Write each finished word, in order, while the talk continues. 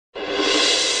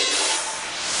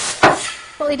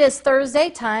Well, it is Thursday,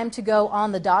 time to go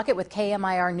on the docket with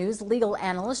KMIR News legal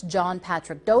analyst John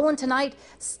Patrick Dolan. Tonight,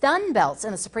 stun belts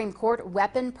in the Supreme Court,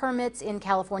 weapon permits in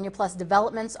California, plus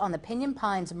developments on the Pinyon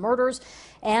Pines murders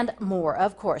and more.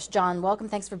 Of course, John, welcome.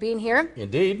 Thanks for being here.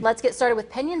 Indeed. Let's get started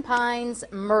with Pinyon Pines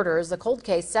murders. The cold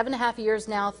case, 7.5 years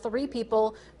now, 3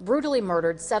 people brutally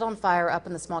murdered, set on fire up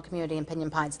in the small community in Pinyon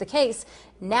Pines. The case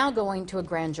now going to a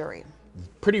grand jury.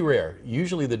 Pretty rare.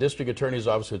 Usually the district attorney's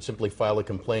office would simply file a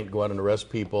complaint, go out and arrest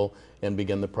people, and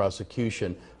begin the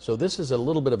prosecution. So this is a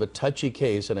little bit of a touchy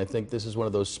case, and I think this is one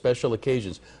of those special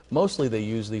occasions. Mostly they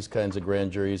use these kinds of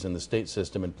grand juries in the state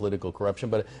system in political corruption,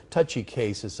 but a touchy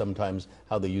case is sometimes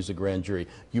how they use a grand jury.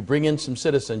 You bring in some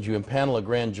citizens, you impanel a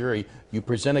grand jury, you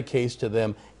present a case to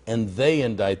them, and they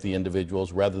indict the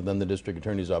individuals rather than the district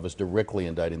attorney's office directly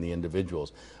indicting the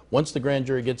individuals. Once the grand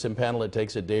jury gets impaneled, it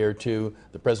takes a day or two.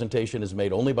 The presentation is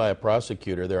made only by a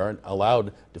prosecutor. There aren't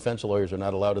allowed, defense lawyers are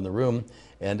not allowed in the room.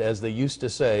 And as they used to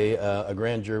say, a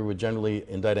grand jury would generally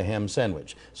indict a ham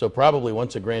sandwich. So probably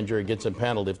once a grand jury gets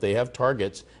impaneled, if they have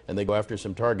targets and they go after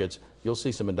some targets, you'll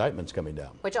see some indictments coming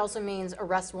down. Which also means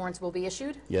arrest warrants will be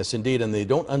issued? Yes, indeed. And they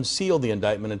don't unseal the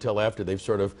indictment until after they've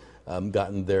sort of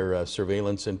gotten their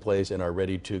surveillance in place and are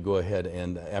ready to go ahead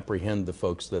and apprehend the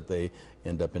folks that they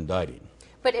end up indicting.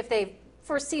 But if they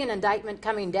foresee an indictment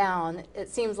coming down, it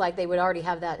seems like they would already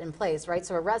have that in place, right?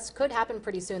 So arrests could happen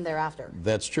pretty soon thereafter.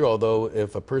 That's true, although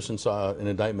if a person saw an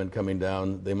indictment coming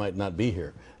down, they might not be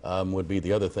here, would be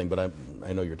the other thing. But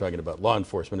I know you're talking about law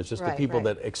enforcement. It's just the people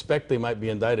that expect they might be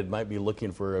indicted might be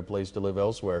looking for a place to live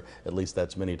elsewhere. At least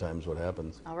that's many times what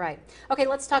happens. All right. Okay,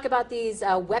 let's talk about these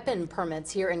weapon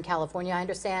permits here in California. I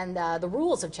understand the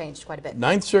rules have changed quite a bit.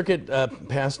 Ninth Circuit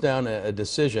passed down a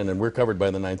decision, and we're covered by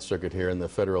the Ninth Circuit here in the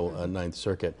federal Ninth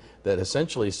Circuit, that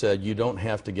essentially said you don't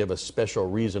have to give a special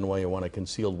reason why you want a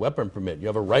concealed weapon permit. You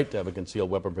have a right to have a concealed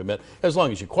weapon permit as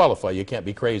long as you qualify. You can't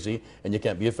be crazy and you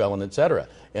can't be a felon, etc.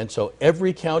 And so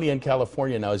every county in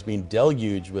California now is being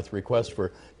deluged with requests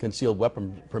for concealed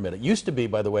weapon permit. It used to be,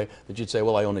 by the way, that you'd say,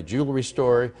 well, I own a jewelry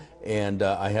store and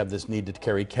I have this need to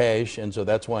carry cash, and so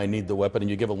that's why I need the weapon. And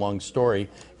you give a long story,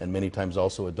 and many times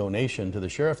also a donation to the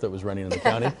sheriff that was running in the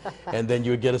county, and then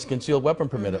you would get a concealed weapon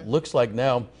permit. It looks like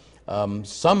now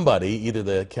somebody, either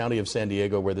the County of San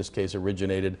Diego where this case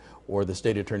originated or the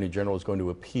State Attorney General, is going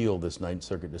to appeal this Ninth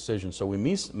Circuit decision. So we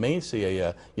may see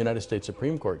a United States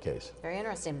Supreme Court case. Very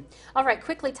interesting. All right,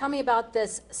 quickly tell me about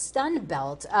this stun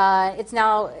belt. It's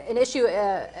now an issue.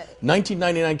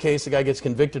 1999 case, the guy gets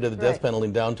convicted of the death penalty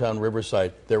in downtown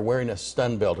Riverside. They're wearing a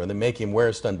stun belt, or they make him wear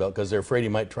a stun belt because they're afraid he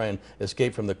might try and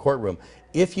escape from the courtroom.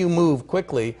 If you move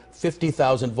quickly,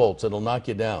 50,000 volts, it'll knock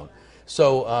you down.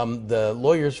 So the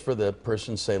lawyers for the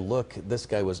person say, look, this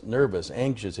guy was nervous,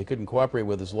 anxious, he couldn't cooperate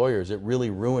with his lawyers. It really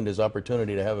ruined his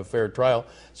opportunity to have a fair trial.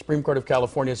 Supreme Court of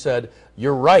California said,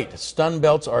 you're right, stun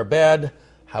belts are bad.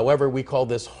 However, we call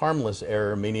this harmless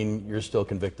error, meaning you're still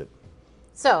convicted.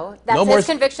 So that's his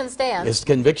conviction stands. His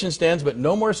conviction stands, but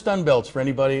no more stun belts for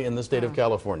anybody in the state of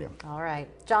California. All right.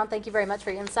 John, thank you very much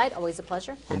for your insight. Always a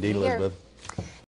pleasure. Indeed, Elizabeth.